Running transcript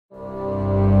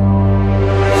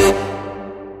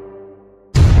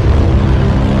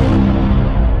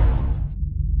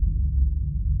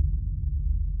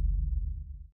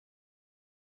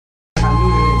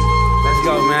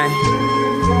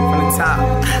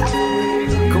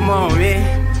Come on,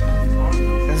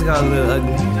 man. Let's go, little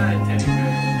ugly.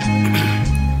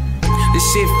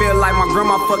 This shit feel like my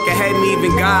grandma fucking hate me.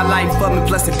 Even God like fuck me,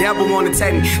 plus the devil wanna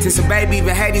take me. Since a baby,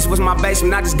 even Hades was my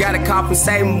basement. I just gotta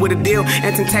compensate him with a deal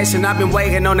and temptation. I've been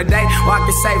waiting on the day where I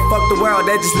can say fuck the world.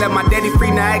 They just let my daddy free,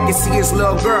 now I can see his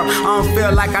little girl. I don't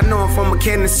feel like I know him from a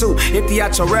can of soup. Empty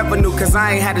out your revenue, cause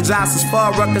I ain't had a job since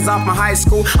 4 Rutgers off my high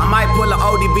school. I might pull a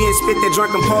ODB and spit that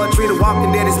drunken poetry. The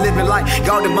Walking Dead is living like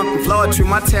golden bumping floetry.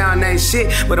 My town ain't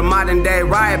shit, but a modern day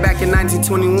riot back in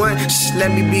 1921. Shh, let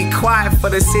me be quiet for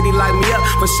the city like me up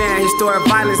for sharing historic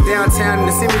violence downtown in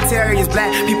the cemetery. Is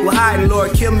black people hiding,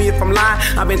 Lord kill me if I'm lying.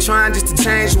 I've been trying just to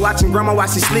change, watching grandma while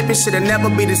she sleeping. Shit'll never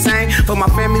be the same for my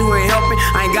family who ain't helping.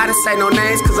 I ain't gotta say no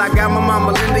names, cause I got my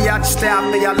mama Linda. Y'all just stay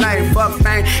out there, y'all lame. Fuck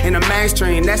fame in the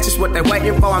mainstream, that's just what they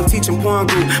waiting for. I'm teaching porn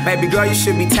group. Baby girl, you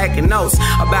should be taking notes.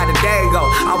 About a day ago,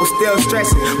 I was still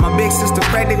stressing. My big sister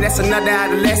pregnant, that's another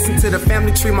adolescent. To the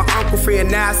family tree, my uncle free,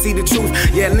 and now I see the truth.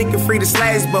 Yeah, Lincoln free the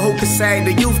slaves, but who can save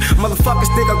the youth?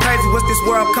 Motherfuckers think I'm crazy, what's this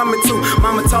world coming to?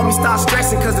 Mama told me stop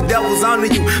stressing, cause the devil's under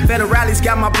you. Federales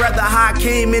got my brother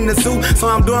Hakeem in the zoo, so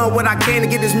I'm doing what I can to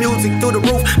get this music through the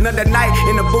roof. Another night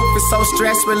in the booth is so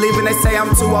stress relieving. They say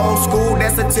I'm too old school,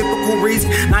 that's a typical reason.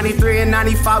 93 and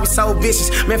 95 we so vicious.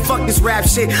 Man, fuck this rap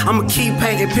shit, I'ma keep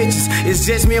painting pictures. It's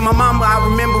just me and my mama. I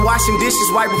remember washing dishes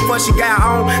right before she got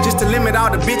home, just to limit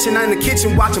all the bitching in the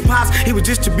kitchen, watching Pops. He was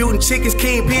distributing chickens,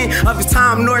 kingpin of his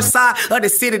time, north side of the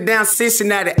city down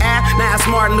Cincinnati Ave. Now it's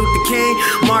Martin Luther King.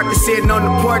 Marquis sitting on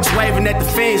the porch waving at the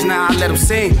fiends. Now I let him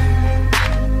sing.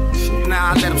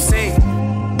 Now I let him sing.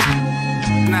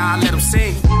 Now I let him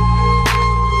sing.